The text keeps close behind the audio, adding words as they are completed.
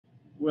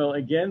Well,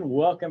 again,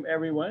 welcome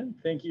everyone.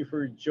 Thank you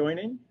for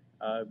joining.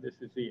 This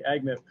is the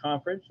AgMIP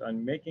conference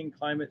on making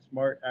climate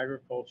smart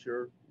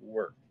agriculture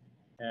work.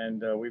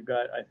 And we've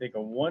got, I think,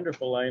 a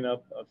wonderful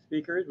lineup of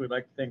speakers. We'd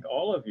like to thank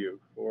all of you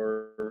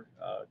for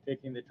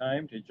taking the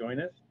time to join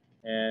us.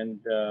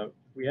 And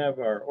we have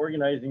our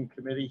organizing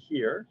committee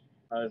here.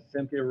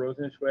 Cynthia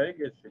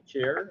Rosenzweig is the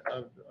chair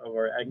of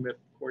our AgMIP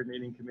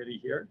coordinating committee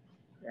here.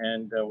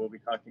 And we'll be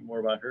talking more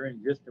about her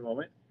in just a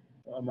moment.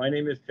 My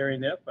name is Terry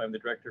Knipp. I'm the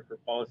Director for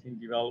Policy and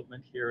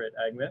Development here at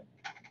AgMIP.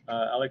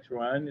 Alex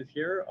Rowan is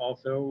here,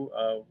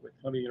 also with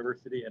Columbia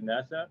University and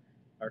NASA.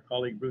 Our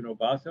colleague Bruno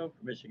Basso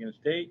from Michigan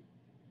State.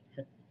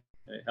 And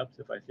it helps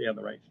if I stay on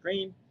the right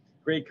screen.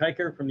 Greg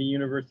Kiker from the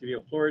University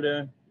of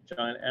Florida.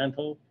 John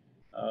Antle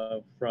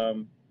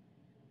from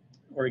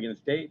Oregon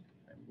State.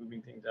 I'm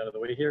moving things out of the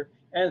way here.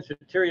 And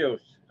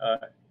Soterios.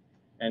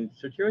 And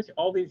Soterios,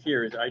 all these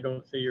years, I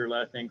don't say your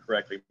last name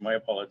correctly. My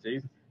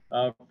apologies.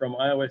 From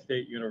Iowa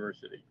State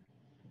University.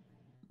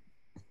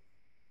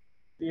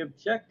 The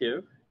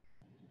objectives,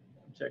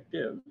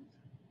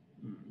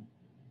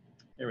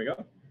 here we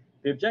go.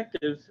 The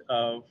objectives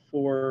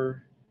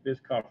for this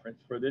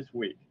conference, for this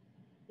week,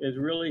 is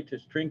really to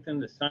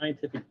strengthen the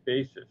scientific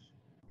basis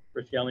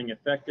for scaling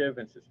effective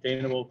and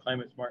sustainable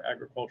climate smart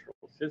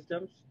agricultural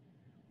systems.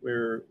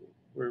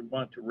 We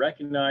want to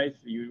recognize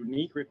the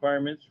unique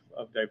requirements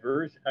of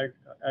diverse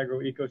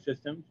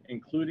agroecosystems,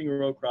 including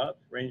row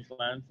crops,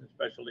 rangelands, and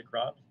specialty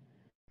crops.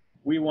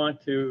 We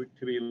want to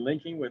be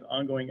linking with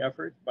ongoing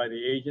efforts by the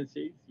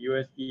agencies,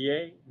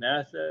 USDA,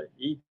 NASA,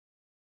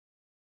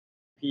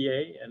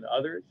 EPA, and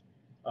others.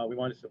 We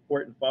want to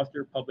support and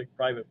foster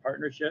public-private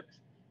partnerships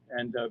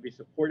and be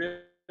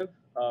supportive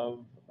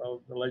of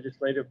the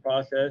legislative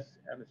process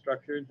and the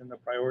structures and the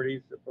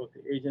priorities that both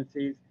the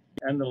agencies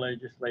and the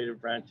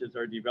legislative branches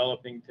are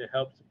developing to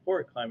help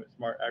support climate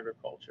smart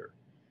agriculture.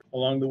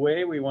 Along the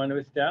way, we want to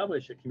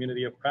establish a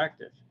community of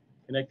practice,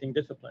 connecting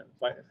disciplines,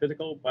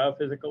 physical,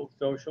 biophysical,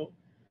 social.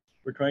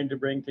 We're trying to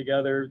bring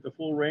together the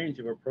full range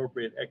of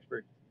appropriate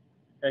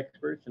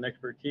experts and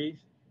expertise,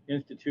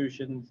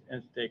 institutions,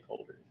 and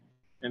stakeholders.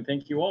 And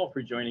thank you all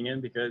for joining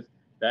in, because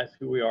that's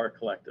who we are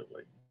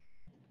collectively.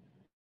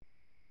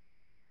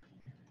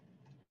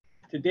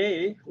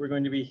 Today, we're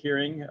going to be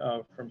hearing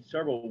from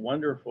several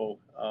wonderful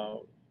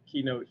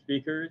keynote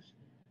speakers.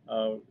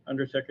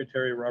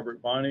 Undersecretary Robert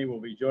Bonney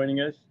will be joining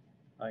us.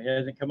 He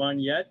hasn't come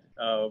on yet,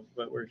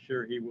 but we're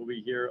sure he will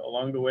be here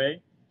along the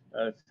way.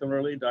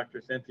 Similarly,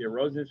 Dr. Cynthia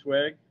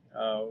Rosenzweig,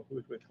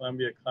 who's with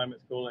Columbia Climate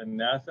School and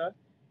NASA,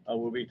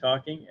 will be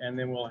talking. And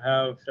then we'll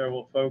have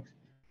several folks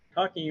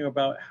talking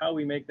about how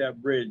we make that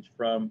bridge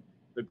from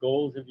the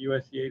goals of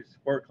USDA to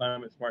support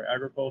climate smart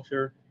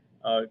agriculture,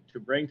 to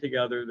bring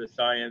together the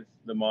science,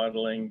 the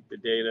modeling, the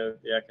data,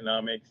 the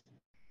economics,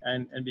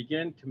 and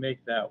begin to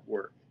make that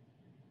work.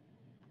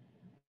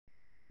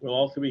 We'll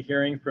also be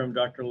hearing from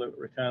Dr.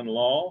 Ratan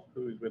Lal,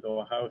 who's with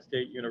Ohio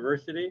State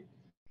University,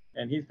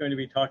 and he's going to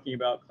be talking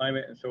about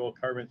climate and soil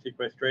carbon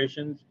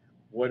sequestrations.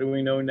 What do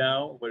we know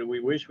now? What do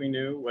we wish we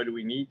knew? What do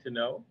we need to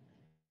know?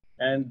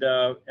 And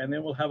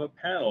then we'll have a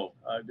panel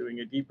doing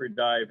a deeper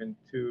dive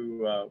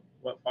into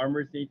what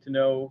farmers need to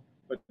know,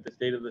 what the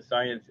state of the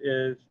science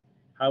is,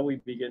 how we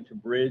begin to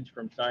bridge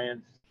from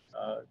science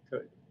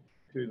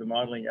to the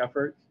modeling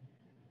efforts.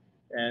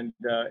 And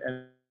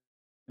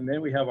then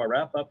we have our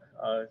wrap-up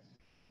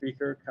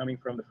speaker coming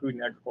from the Food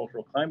and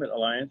Agricultural Climate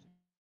Alliance,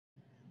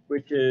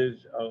 which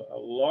is a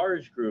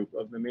large group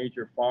of the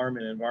major farm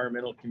and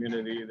environmental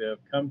community that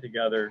have come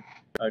together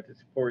to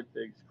support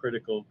these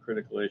critical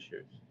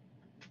issues.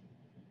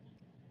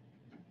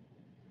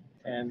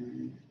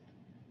 And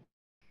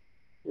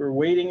we're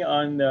waiting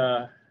on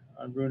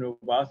Bruno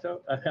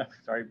Basso.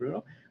 Sorry,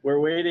 Bruno. We're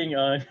waiting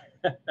on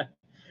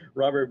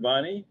Robert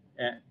Bonney,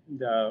 and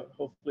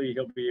hopefully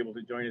he'll be able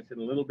to join us in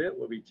a little bit.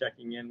 We'll be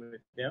checking in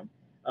with him.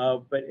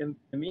 But in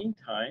the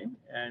meantime,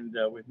 and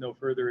with no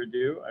further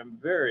ado, I'm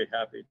very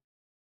happy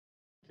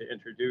to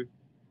introduce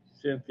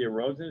Cynthia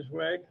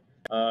Rosenzweig,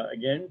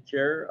 again,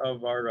 chair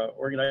of our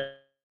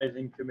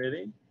organizing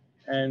committee.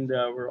 And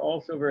we're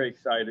also very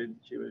excited.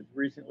 She was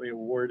recently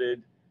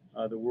awarded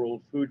the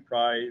World Food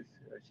Prize.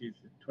 She's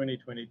the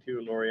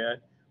 2022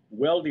 laureate,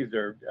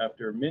 well-deserved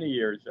after many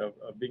years of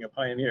being a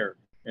pioneer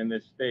in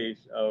this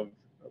space of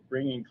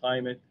bringing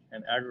climate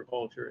and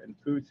agriculture and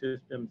food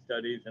system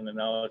studies and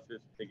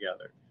analysis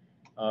together.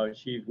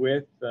 She's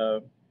with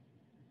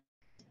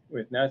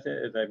NASA,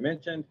 as I've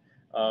mentioned.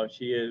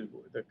 She is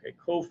a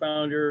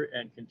co-founder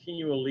and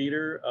continual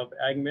leader of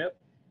AgMIP,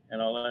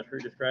 and I'll let her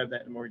describe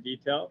that in more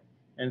detail.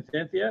 And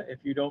Cynthia, if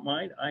you don't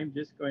mind, I'm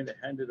just going to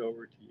hand it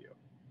over to you.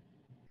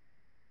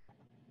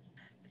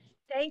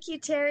 Thank you,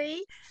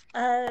 Terry.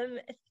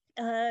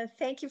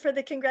 Thank you for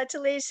the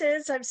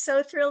congratulations. I'm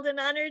so thrilled and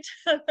honored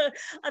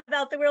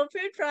about the World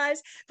Food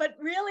Prize. But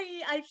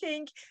really, I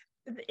think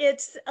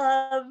it's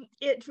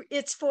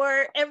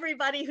for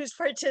everybody who's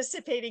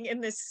participating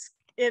in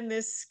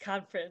this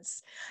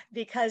conference,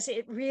 because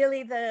it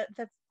really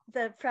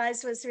the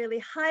prize was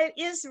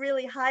is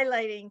really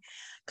highlighting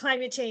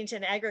climate change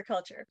and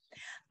agriculture.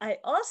 I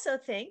also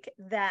think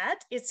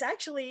that it's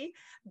actually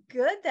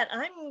good that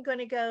I'm going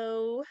to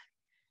go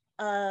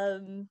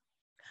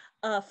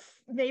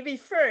maybe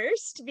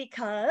first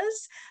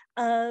because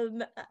I'm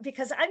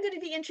going to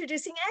be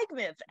introducing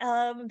AgMIP,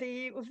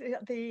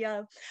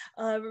 the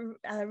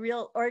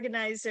real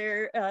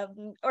organizer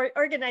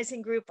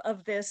organizing group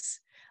of this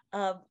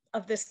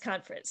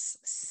conference.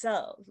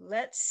 So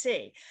let's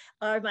see.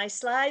 Are my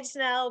slides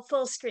now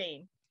full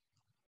screen?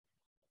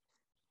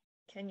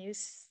 Can you?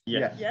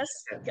 Yes. Yes.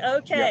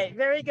 Okay. Yep.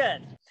 Very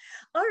good.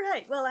 All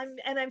right. Well, I'm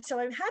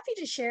happy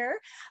to share,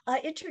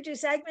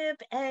 introduce AgMIP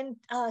and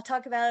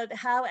talk about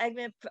how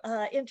AgMIP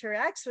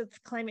interacts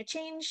with climate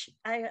change.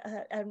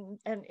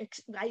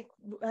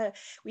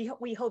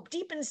 We hope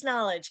deepens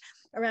knowledge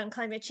around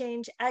climate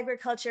change,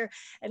 agriculture,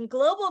 and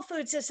global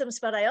food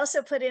systems. But I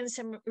also put in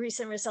some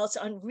recent results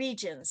on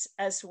regions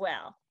as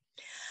well.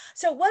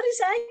 So, what is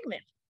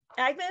AgMIP?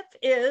 AgMIP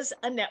is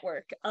a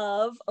network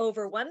of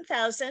over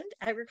 1,000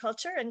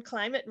 agriculture and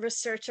climate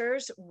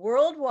researchers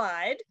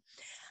worldwide.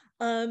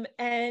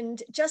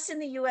 And just in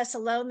the US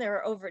alone, there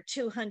are over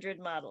 200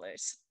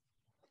 modelers.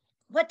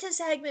 What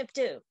does AgMIP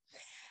do?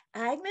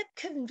 AgMIP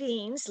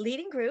convenes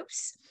leading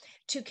groups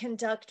to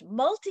conduct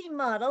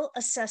multi-model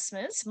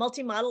assessments.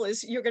 Multi-model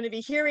is, you're going to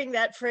be hearing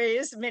that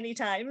phrase many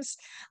times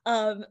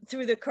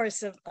through the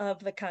course of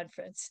the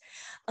conference,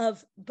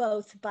 of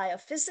both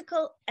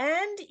biophysical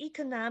and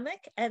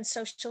economic and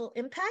social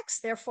impacts.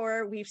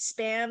 Therefore, we've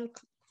spanned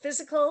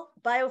physical,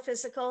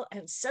 biophysical,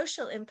 and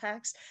social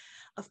impacts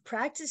of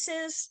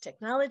practices,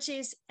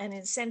 technologies, and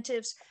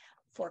incentives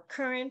for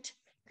current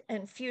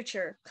and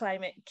future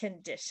climate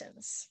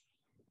conditions.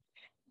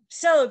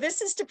 So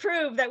this is to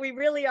prove that we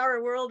really are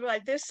a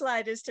worldwide, this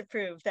slide is to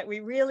prove that we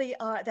really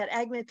are, that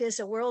AgMIP is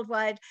a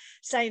worldwide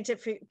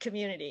scientific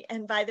community.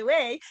 And by the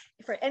way,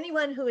 for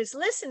anyone who is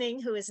listening,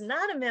 who is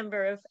not a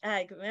member of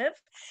AgMIP,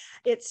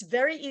 it's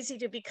very easy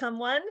to become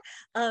one.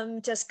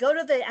 Just go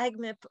to the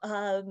AgMIP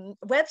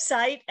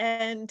website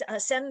and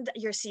send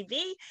your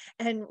CV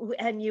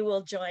and you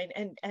will join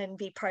and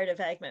be part of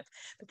AgMIP.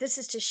 But this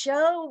is to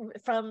show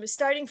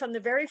starting from the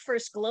very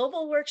first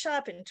global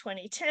workshop in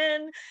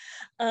 2010,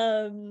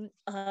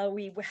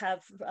 we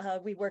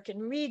work in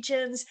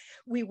regions,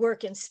 we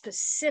work in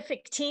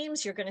specific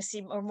teams. You're going to see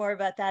more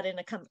about that in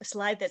a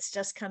slide that's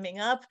just coming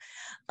up.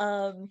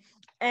 And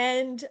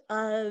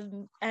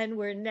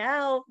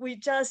we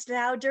just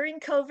now during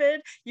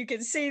COVID, you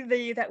can see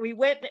that we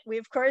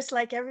of course,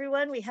 like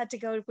everyone, we had to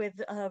go with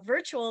a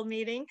virtual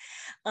meeting,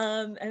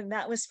 and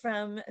that was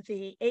from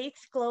the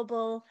 8th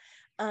global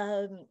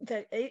AgMIP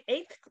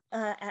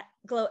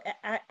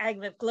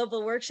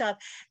Global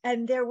Workshop,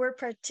 and there were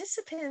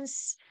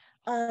participants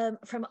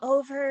from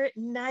over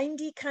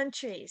 90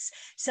 countries.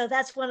 So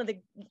that's one of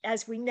the,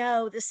 as we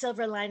know, the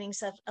silver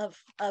linings of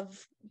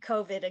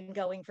COVID and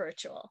going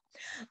virtual.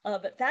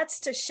 But that's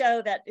to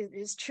show that it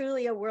is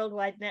truly a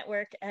worldwide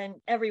network and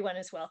everyone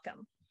is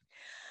welcome.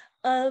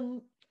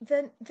 The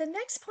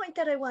next point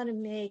that I want to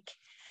make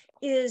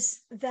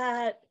is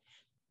that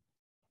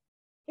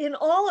in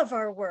all of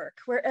our work,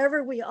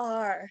 wherever we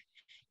are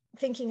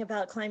thinking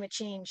about climate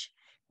change,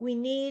 we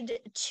need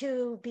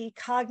to be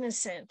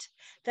cognizant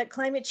that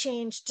climate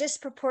change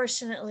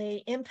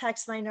disproportionately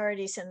impacts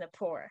minorities and the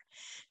poor.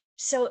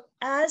 So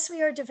as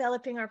we are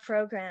developing our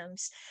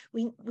programs,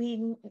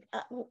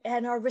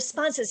 and our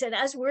responses, and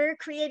as we're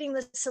creating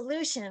the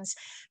solutions,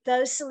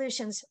 those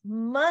solutions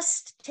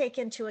must take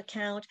into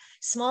account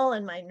small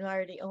and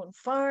minority-owned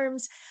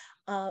farms,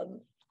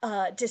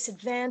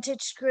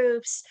 disadvantaged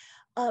groups.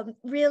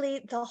 Really,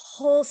 the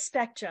whole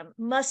spectrum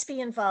must be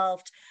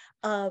involved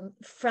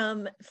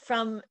from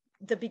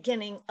the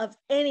beginning of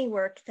any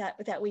work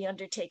that we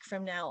undertake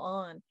from now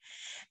on.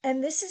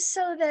 And this is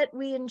so that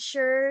we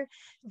ensure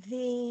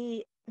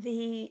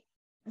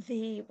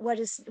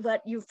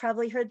what you've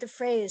probably heard the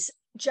phrase,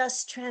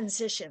 just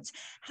transitions.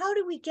 How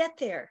do we get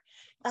there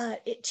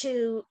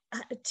to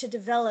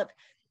develop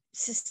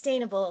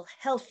sustainable,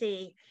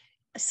 healthy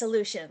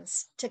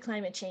solutions to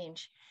climate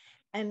change?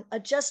 And a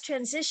just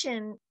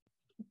transition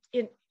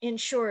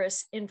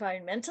ensures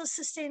environmental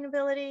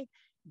sustainability,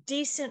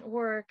 decent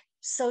work,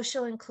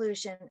 social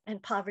inclusion,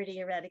 and poverty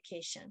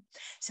eradication.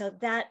 So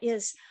that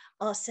is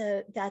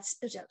also, that's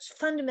a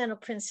fundamental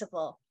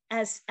principle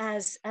as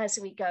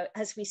we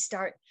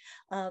start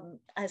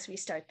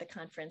the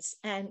conference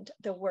and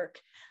the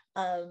work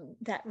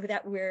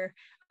that we're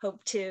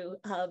hope to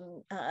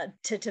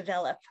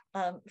develop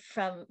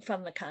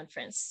from the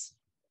conference.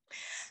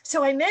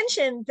 So I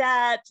mentioned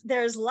that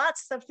there's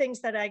lots of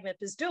things that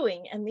AgMIP is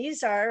doing, and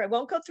these are, I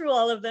won't go through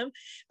all of them,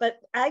 but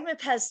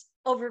AgMIP has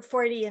over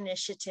 40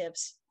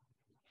 initiatives.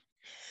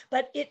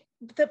 But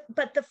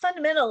the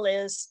fundamental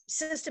is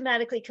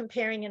systematically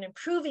comparing and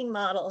improving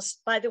models.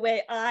 By the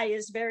way, I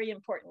is very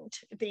important.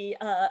 The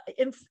I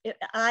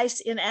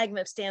in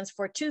AgMIP stands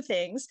for two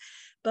things,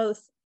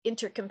 both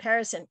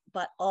intercomparison,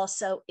 but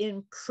also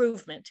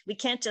improvement. We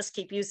can't just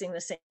keep using the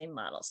same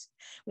models.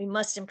 We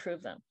must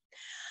improve them.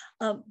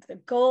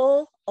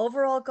 The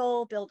overall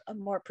goal, build a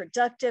more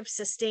productive,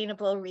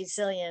 sustainable,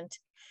 resilient,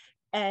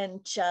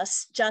 and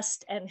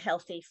just and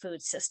healthy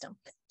food system.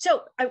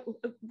 So I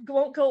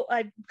won't go,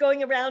 I'm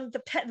going around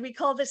we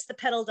call this the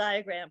petal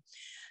diagram.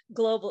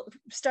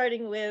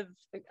 Starting with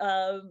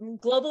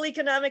global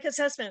economic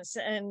assessments,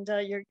 and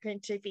you're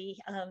going to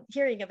be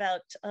hearing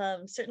about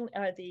certainly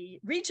the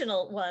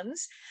regional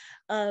ones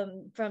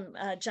from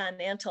John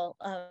Antle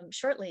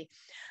shortly.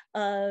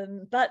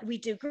 But we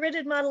do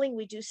gridded modeling,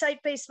 we do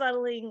site-based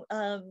modeling,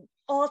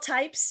 all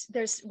types.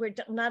 We're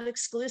not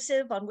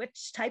exclusive on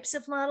which types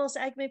of models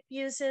AgMIP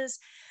uses.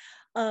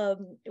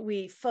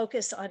 We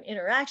focus on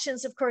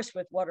interactions, of course,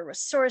 with water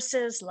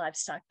resources,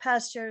 livestock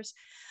pastures.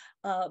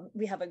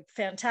 We have a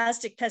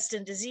fantastic pest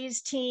and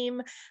disease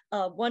team,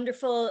 a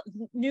wonderful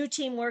new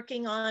team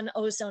working on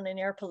ozone and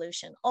air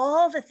pollution,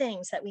 all the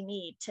things that we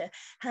need to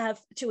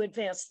have to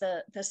advance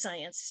the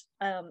science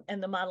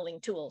and the modeling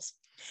tools.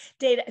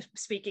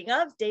 Speaking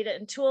of data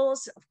and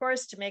tools, of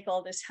course, to make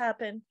all this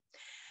happen.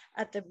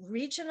 At the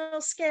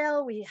regional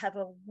scale, we have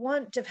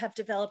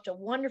developed a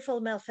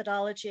wonderful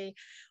methodology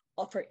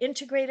for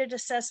integrated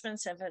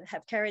assessments and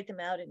have carried them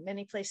out in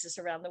many places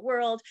around the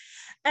world,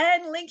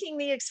 and linking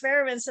the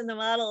experiments and the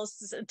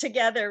models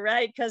together,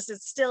 right? Because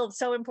it's still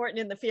so important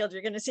in the field.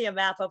 You're going to see a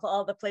map of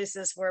all the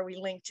places where we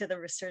link to the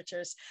research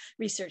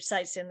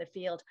sites in the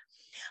field.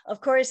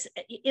 Of course,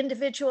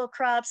 individual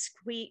crops,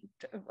 wheat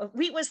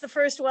was the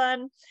first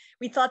one.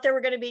 We thought there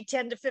were going to be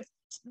 10 to 15,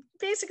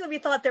 basically we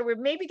thought there were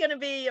maybe going to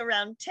be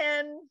around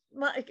 10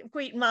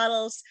 wheat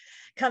models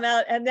come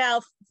out, and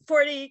now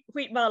 40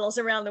 wheat models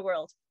around the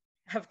world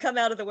have come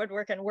out of the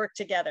woodwork and worked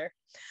together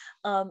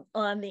on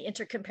the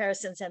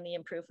intercomparisons and the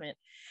improvement.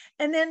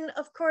 And then,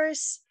 of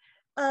course,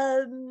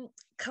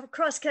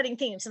 cross-cutting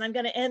themes, and I'm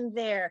going to end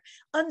there.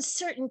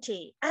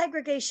 Uncertainty,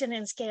 aggregation,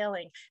 and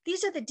scaling.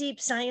 These are the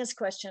deep science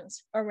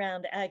questions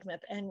around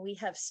AgMIP, and we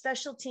have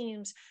special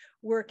teams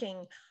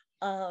working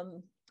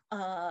on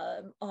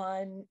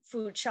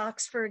food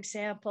shocks, for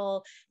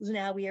example.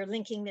 Now we are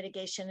linking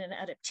mitigation and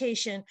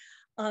adaptation.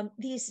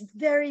 These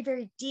very,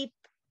 very deep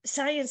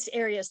science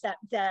areas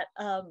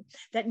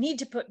that need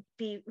to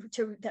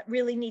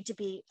really need to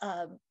be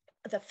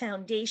the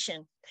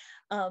foundation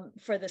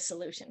for the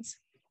solutions.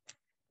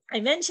 I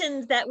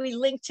mentioned that we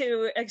link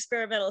to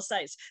experimental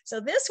sites.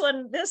 So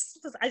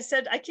I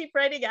said, I keep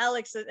writing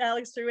Alex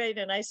Thruane,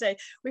 and I say,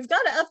 we've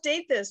got to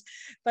update this.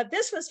 But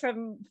this was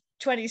from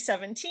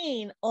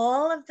 2017,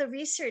 all of the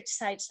research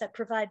sites that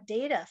provide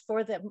data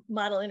for the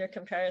model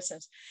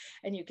intercomparisons.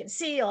 And you can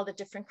see all the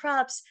different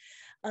crops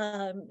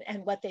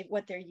and what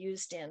they're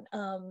used in,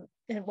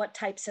 and what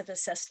types of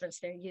assessments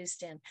they're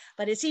used in.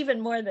 But it's even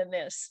more than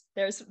this.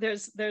 There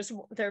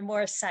are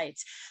more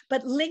sites,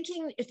 but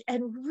linking it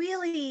and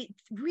really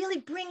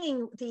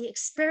bringing the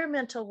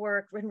experimental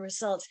work and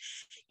results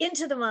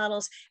into the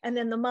models, and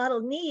then the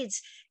model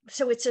needs.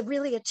 So it's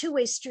really a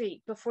two-way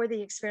street before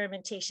the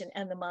experimentation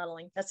and the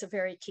modeling. That's a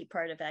very key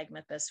part of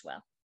AgMIP as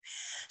well.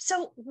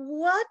 So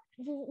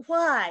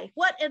why?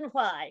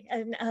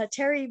 And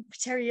Terry,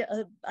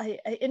 I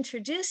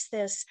introduced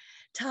this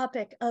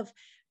topic of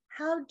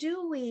how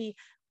do we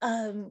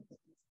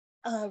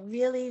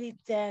really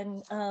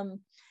then, how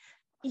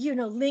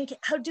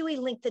do we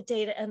link the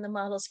data and the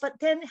models, but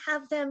then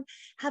have them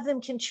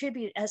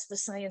contribute as the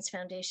science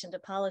foundation to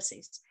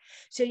policies.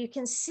 So you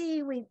can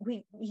see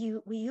we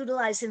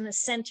utilize in the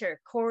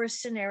center core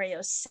scenario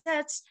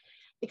sets.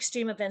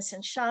 Extreme events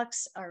and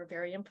shocks are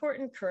very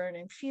important, current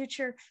and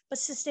future, but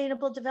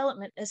sustainable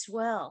development as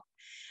well.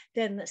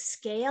 Then the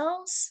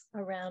scales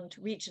around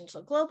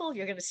regional global,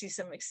 you're going to see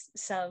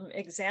some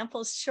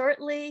examples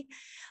shortly.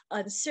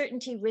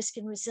 Uncertainty, risk,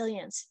 and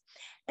resilience.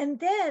 And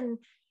then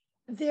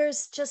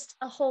there's just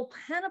a whole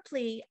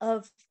panoply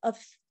of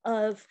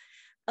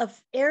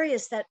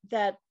areas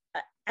that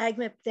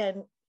AgMIP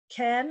then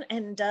can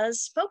and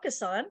does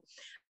focus on.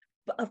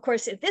 Of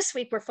course, this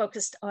week we're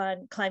focused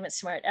on climate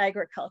smart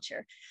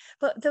agriculture,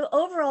 but the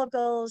overall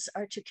goals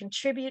are to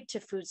contribute to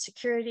food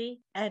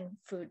security and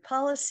food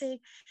policy,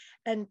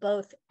 and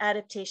both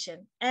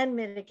adaptation and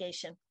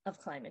mitigation of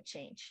climate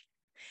change.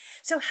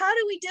 So how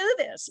do we do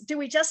this? Do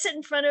we just sit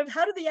in front of,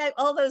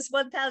 all those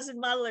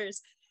 1,000 modelers,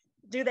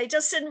 do they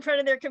just sit in front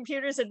of their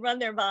computers and run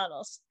their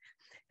models?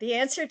 The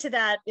answer to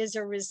that is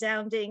a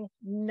resounding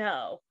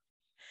no.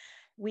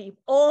 We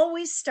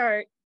always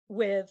start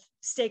with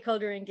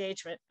stakeholder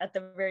engagement at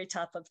the very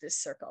top of this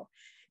circle.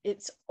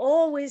 It's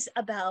always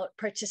about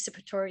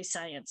participatory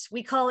science.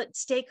 We call it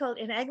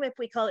in AgMIP,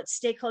 we call it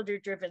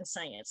stakeholder-driven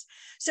science.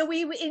 So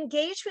we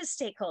engage with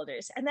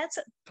stakeholders, and that's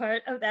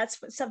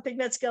something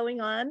that's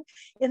going on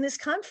in this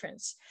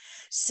conference,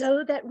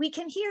 so that we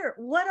can hear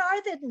what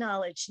are the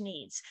knowledge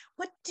needs,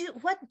 what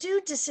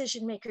do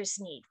decision makers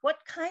need,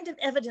 what kind of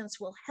evidence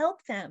will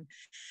help them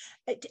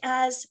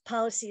as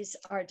policies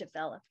are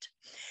developed.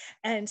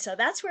 And so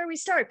that's where we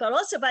start. But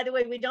also, by the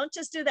way, we don't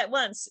just do that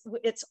once.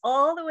 It's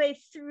all the way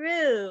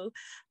through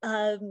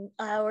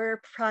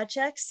our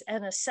projects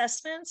and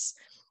assessments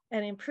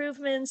and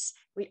improvements.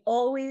 We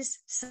always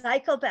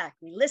cycle back.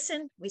 We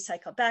listen, we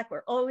cycle back.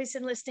 We're always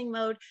in listening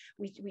mode.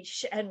 We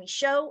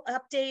show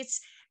updates,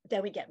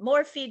 then we get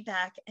more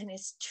feedback, and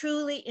it's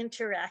truly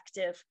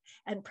interactive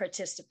and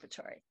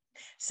participatory.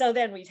 So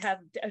then we do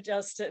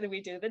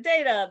the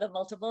data, the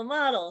multiple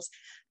models,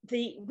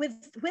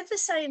 with the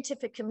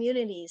scientific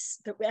communities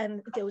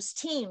and those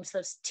teams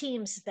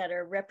that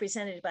are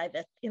represented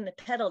in the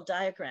petal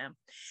diagram.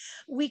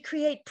 We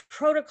create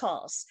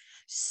protocols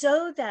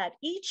so that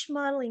each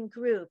modeling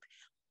group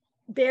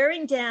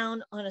bearing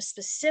down on a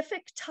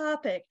specific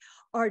topic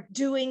are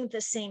doing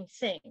the same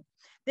thing.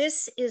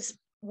 This is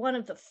one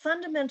of the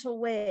fundamental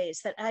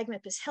ways that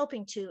AgMIP is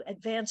helping to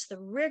advance the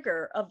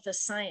rigor of the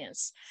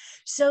science,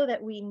 so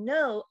that we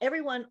know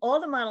all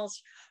the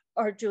models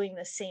are doing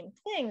the same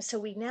thing. So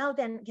we now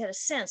then get a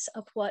sense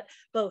of what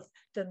both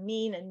the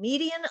mean and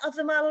median of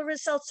the model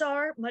results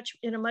are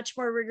in a much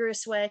more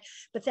rigorous way,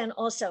 but then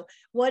also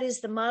what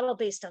is the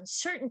model-based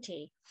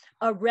uncertainty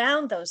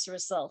around those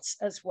results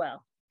as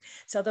well.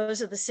 So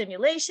those are the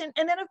simulation.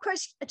 And then of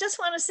course, I just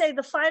want to say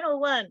the final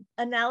one,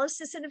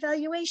 analysis and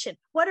evaluation.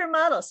 What are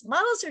models?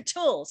 Models are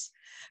tools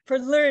for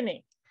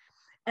learning.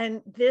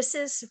 And this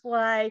is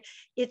why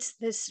it's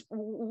this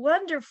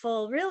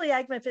wonderful, really,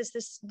 AgMIP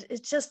is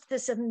it's just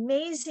this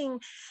amazing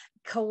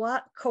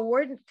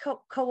cooperative,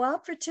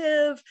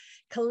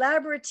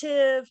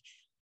 collaborative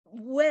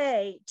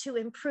way to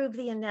improve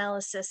the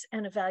analysis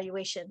and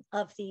evaluation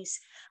of these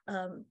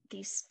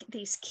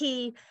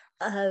key,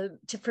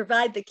 to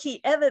provide the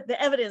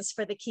evidence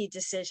for the key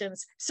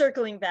decisions,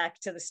 circling back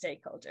to the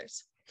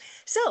stakeholders.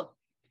 So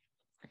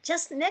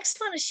just next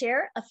want to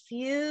share a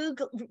few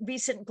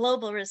recent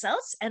global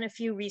results and a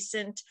few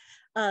recent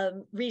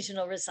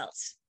regional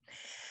results.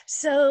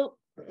 So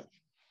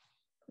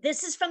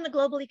this is from the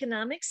global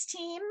economics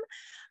team,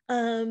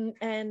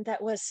 and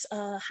that was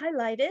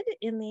highlighted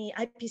in the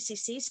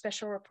IPCC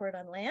Special Report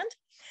on Land.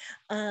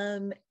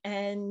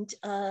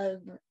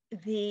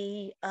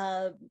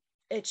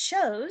 It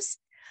shows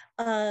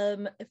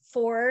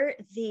for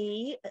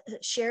the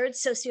shared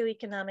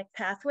socioeconomic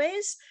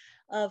pathways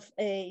of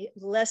a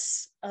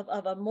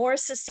more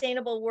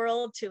sustainable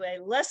world to a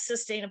less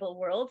sustainable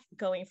world,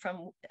 going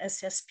from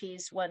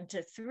SSPs 1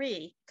 to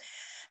 3.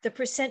 The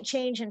percent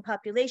change in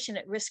population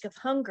at risk of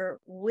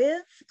hunger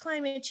with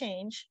climate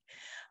change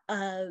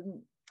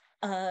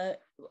by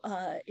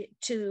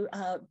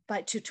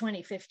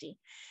 2050.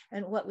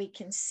 And what we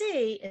can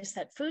see is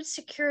that food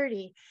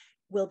security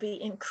will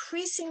be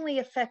increasingly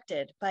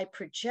affected by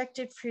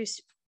projected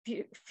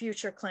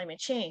future climate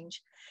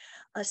change,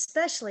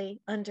 especially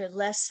under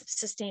less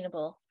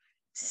sustainable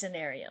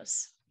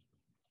scenarios.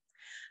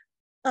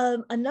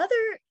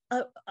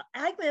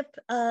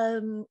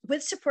 AgMIP,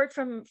 with support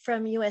from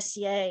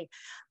USDA,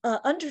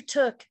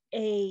 undertook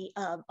a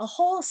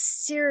whole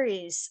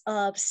series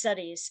of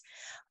studies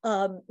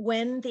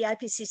when the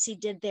IPCC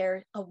did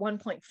their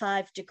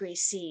 1.5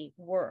 degrees C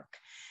work.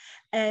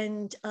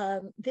 And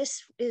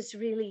this is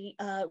really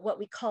what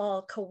we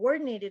call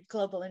coordinated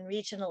global and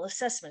regional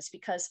assessments,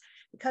 because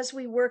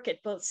we work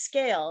at both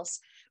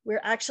scales,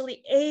 we're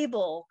actually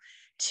able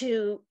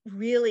to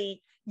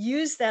really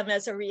use them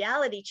as a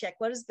reality check.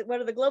 What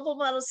are the global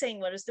models saying?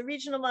 What is the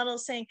regional model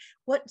saying?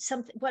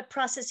 What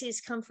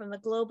processes come from the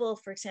global,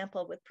 for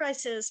example, with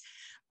prices,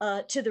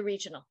 to the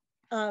regional?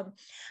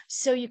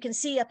 So you can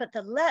see up at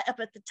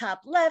the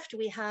top left,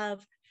 we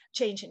have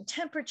change in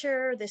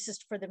temperature. This is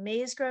for the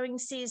maize growing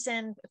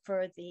season,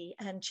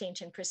 and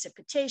change in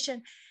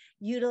precipitation,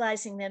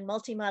 utilizing then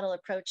multi-model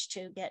approach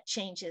to get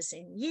changes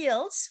in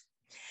yields.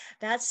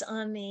 That's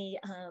on the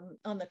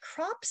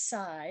crop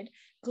side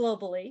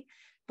globally,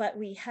 but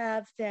we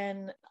have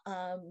then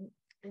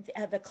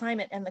the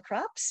climate and the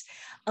crops,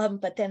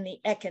 but then the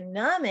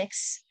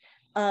economics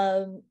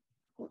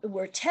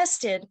were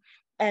tested,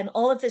 and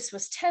all of this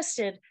was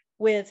tested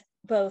with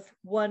both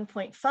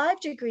 1.5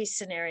 degree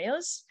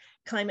scenarios,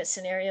 climate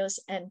scenarios,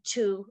 and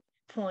 2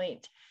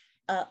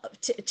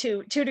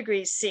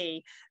 degrees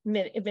C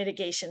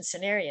mitigation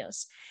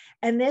scenarios.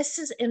 And this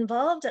has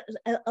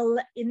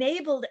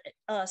enabled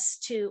us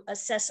to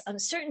assess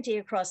uncertainty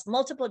across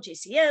multiple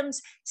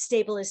GCMs,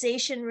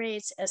 stabilization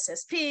rates,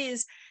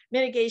 SSPs,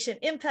 mitigation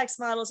impacts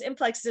models,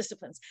 impacts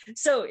disciplines.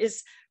 So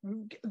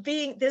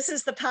this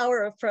is the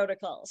power of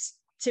protocols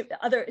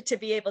to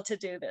be able to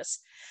do this.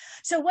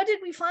 So what did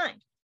we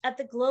find? At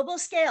the global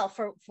scale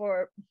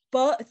for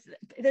both,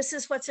 this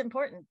is what's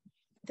important.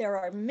 There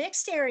are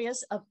mixed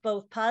areas of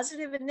both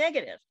positive and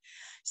negative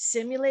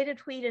simulated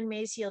wheat and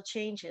maize yield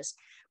changes,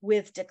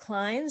 with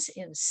declines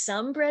in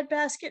some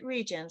breadbasket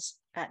regions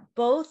at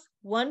both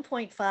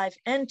 1.5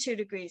 and 2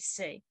 degrees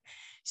C.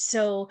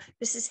 So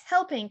this is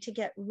helping to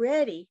get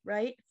ready,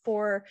 right,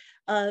 for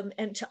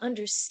and to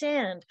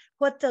understand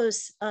what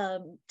those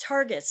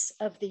targets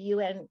of the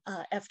UN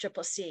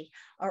FCCC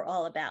are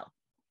all about.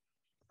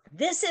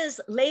 This is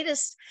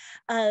latest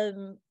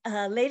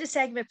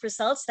AgMIP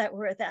results that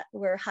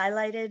were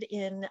highlighted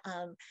in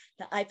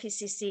the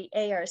IPCC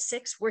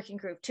AR6 Working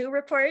Group 2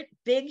 report.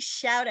 Big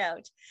shout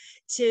out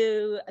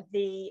to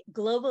the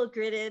Global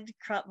Gridded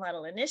Crop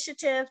Model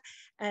Initiative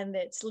and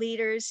its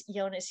leaders,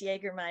 Jonas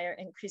Jägermeier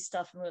and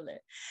Christoph Müller.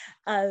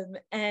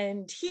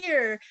 And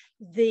here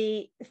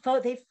they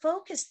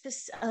focused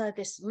this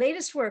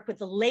latest work with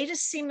the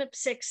latest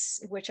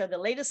CMIP6, which are the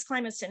latest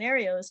climate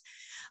scenarios,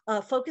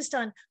 focused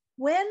on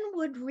when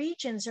would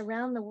regions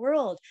around the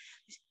world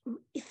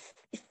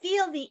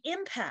feel the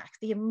impact,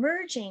 the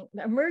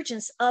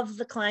emergence of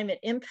the climate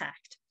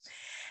impact.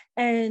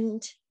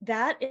 And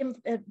that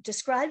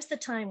describes the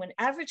time when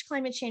average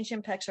climate change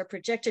impacts are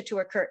projected to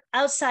occur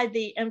outside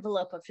the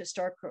envelope of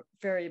historical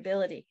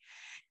variability.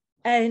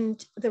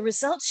 And the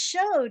results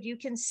showed, you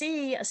can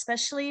see,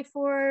 especially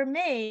for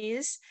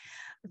maize,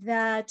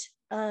 that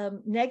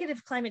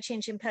negative climate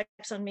change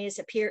impacts on maize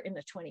appear in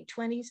the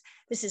 2020s.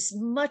 This is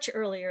much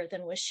earlier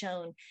than was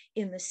shown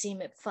in the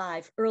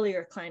CMIP5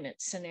 earlier climate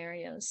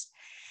scenarios.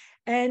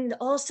 And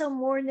also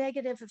more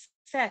negative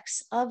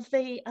effects of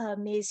the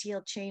maize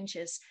yield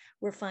changes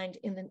were found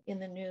in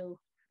the new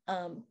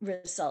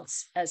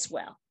results as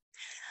well.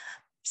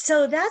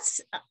 So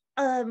that's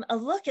a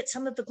look at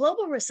some of the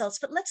global results,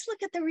 but let's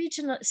look at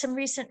the some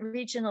recent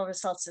regional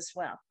results as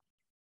well.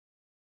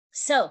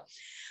 So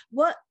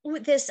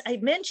I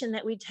mentioned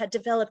that we had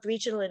developed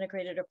regional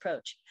integrated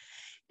approach,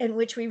 in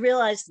which we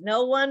realized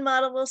no one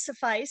model will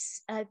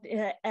suffice at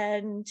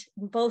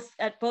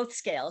both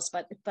scales,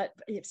 but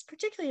it's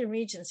particularly in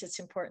regions, it's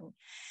important.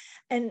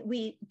 And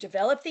we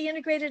developed the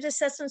integrated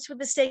assessments with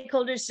the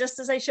stakeholders, just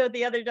as I showed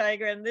the other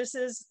diagram. This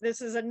is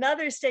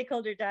another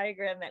stakeholder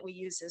diagram that we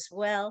use as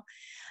well.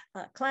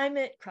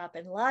 Climate, crop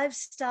and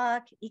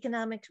livestock,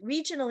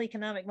 regional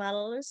economic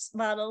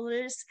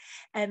modelers,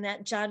 and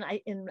that John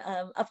in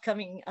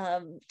upcoming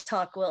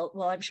talk will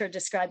I'm sure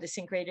describe this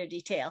in greater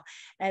detail.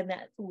 And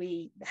that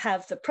we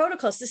have the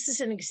protocols. This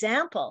is an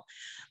example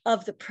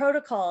of the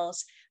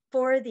protocols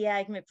for the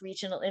AgMIP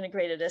regional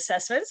integrated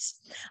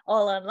assessments,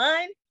 all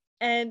online.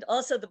 And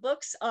also the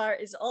books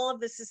all of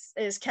this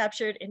is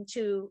captured in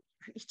two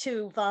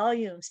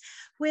volumes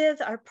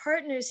with our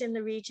partners in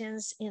the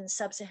regions in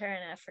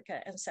Sub-Saharan Africa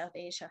and South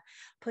Asia,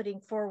 putting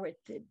forward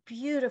the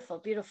beautiful,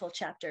 beautiful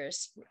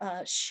chapters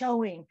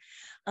showing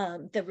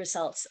the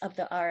results of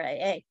the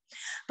RIA.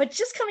 But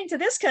just coming to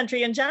this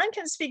country, and John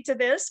can speak to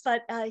this,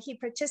 but he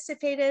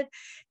participated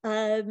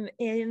in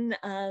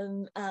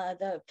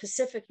the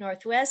Pacific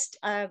Northwest,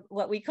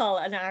 what we call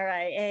an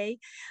RIA,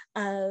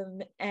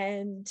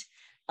 and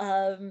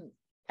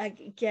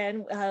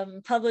again,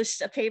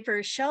 published a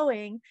paper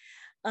showing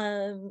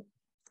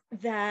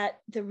that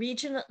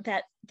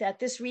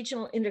this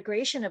regional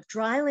integration of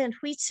dryland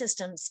wheat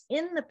systems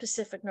in the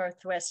Pacific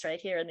Northwest, right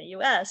here in the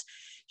US,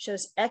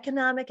 shows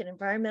economic and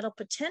environmental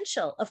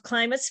potential of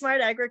climate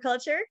smart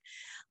agriculture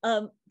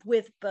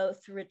with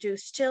both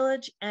reduced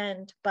tillage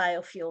and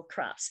biofuel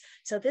crops.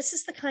 So this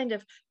is the kind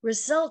of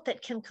result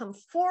that can come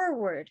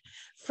forward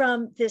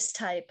from this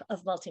type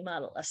of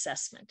multi-model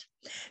assessment.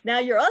 Now,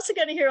 you're also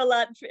going to hear a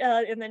lot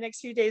in the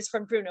next few days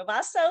from Bruno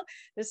Vasto.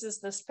 This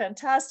is this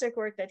fantastic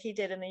work that he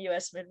did in the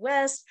US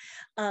Midwest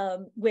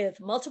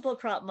with multiple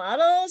crop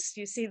models.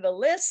 You see the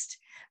list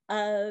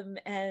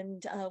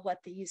and what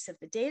the use of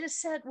the data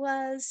set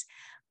was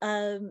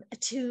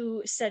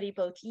to study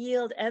both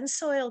yield and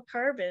soil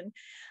carbon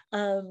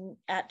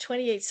at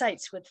 28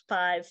 sites with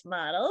 5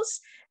 models.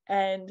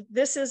 And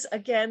this is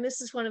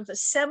one of the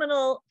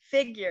seminal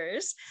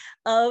figures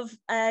of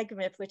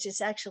AgMIP, which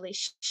is actually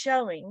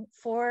showing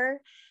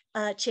for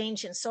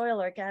change in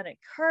soil organic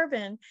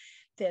carbon,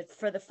 that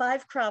for the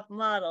 5 crop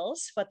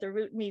models, what the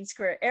root mean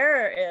square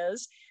error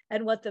is,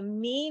 and what the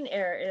mean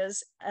error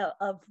is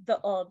of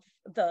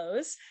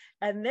those.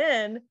 And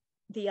then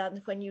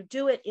when you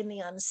do it in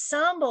the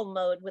ensemble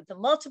mode with the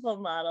multiple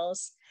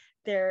models,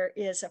 there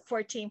is a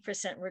 14%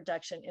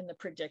 reduction in the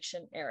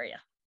prediction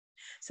area.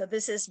 So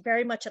this is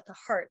very much at the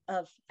heart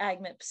of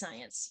AgMIP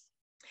science.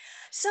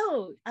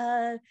 So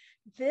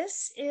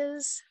this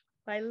is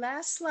my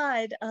last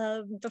slide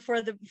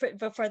before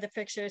the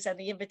pictures and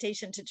the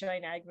invitation to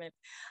join AgMIP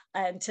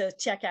and to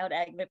check out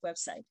AgMIP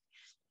website.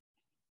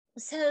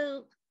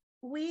 So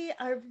we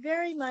are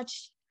very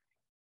much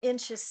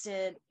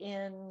interested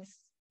in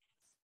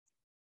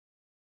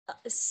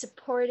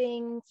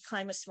supporting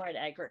climate smart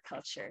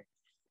agriculture.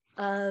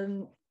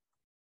 We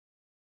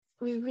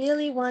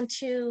really want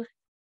to,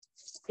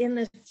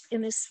 in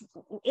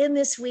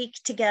this week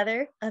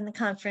together on the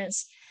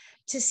conference,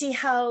 to see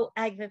how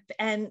AgMIP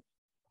and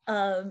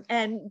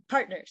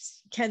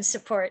partners can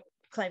support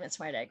climate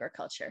smart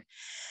agriculture.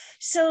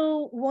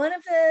 So one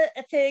of the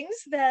things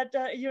that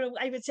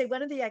I would say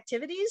one of the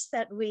activities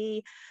that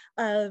we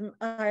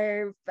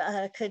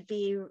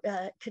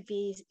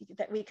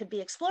could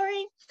be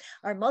exploring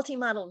are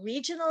multi-model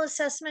regional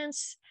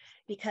assessments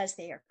because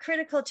they are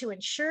critical to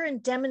ensure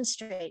and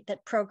demonstrate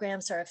that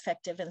programs are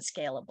effective and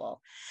scalable.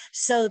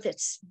 So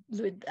that's,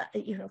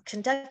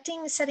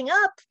 setting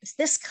up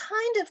this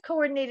kind of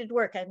coordinated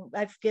work.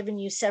 I've given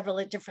you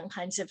several different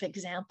kinds of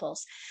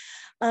examples.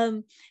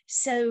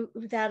 So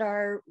that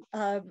are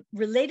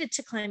related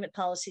to climate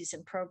policies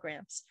and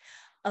programs.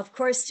 Of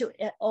course, to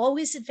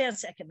always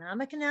advance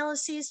economic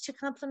analyses to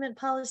complement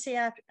policy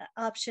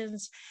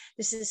options.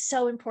 This is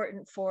so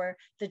important for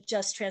the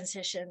just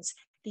transitions,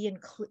 the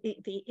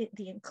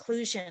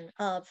inclusion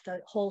of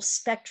the whole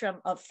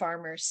spectrum of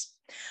farmers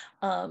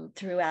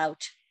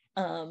throughout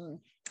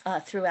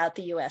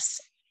the US.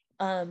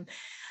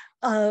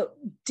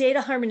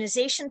 Data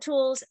harmonization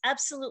tools,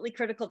 absolutely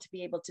critical to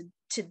be able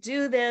to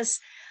do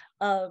this.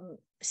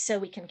 So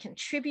we can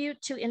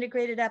contribute to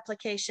integrated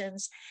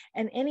applications,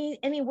 and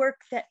any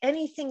work that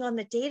anything on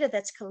the data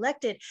that's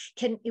collected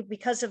can,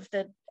 because of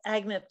the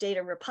AgMIP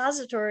data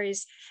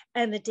repositories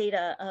and the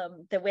data,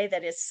 the way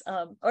that it's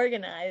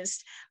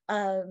organized,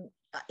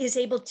 is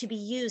able to be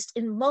used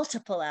in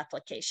multiple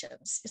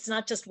applications. It's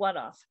not just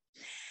one-off.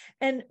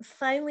 And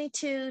finally,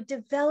 to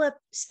develop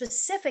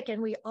specific,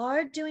 and we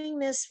are doing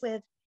this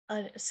with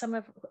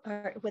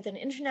with an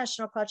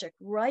international project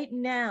right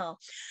now,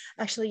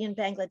 actually in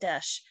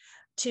Bangladesh,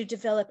 to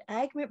develop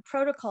AgMIP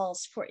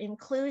protocols for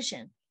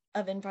inclusion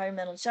of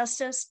environmental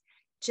justice,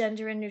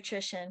 gender and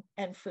nutrition,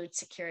 and food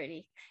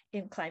security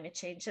in climate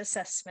change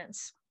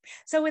assessments.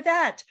 So with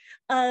that,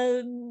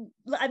 I'm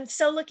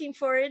so looking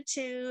forward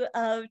to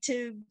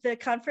the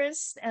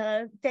conference.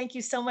 Thank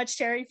you so much,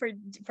 Terry,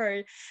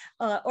 for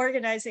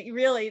organizing.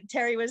 Really,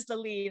 Terry was the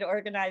lead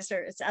organizer.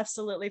 It's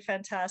absolutely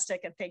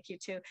fantastic. And thank you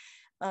to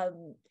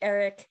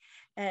Eric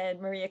and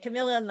Maria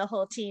Camilla and the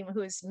whole team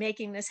who's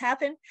making this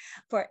happen.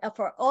 For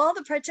all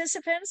the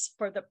participants,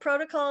 for the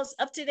protocols,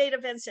 up-to-date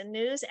events and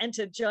news, and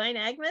to join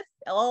AgMIP,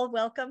 all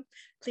welcome.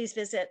 Please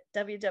visit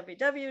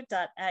www.agmip.org.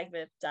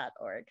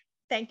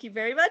 Thank you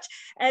very much.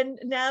 And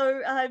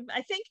now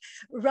I think,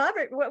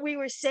 Robert, what we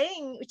were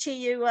saying to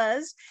you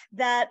was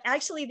that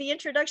actually the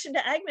introduction to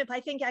AgMIP,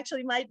 I think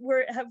actually might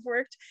have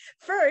worked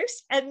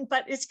first,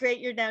 but it's great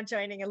you're now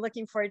joining and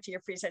looking forward to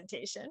your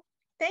presentation.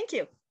 Thank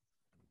you.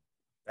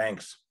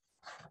 Thanks.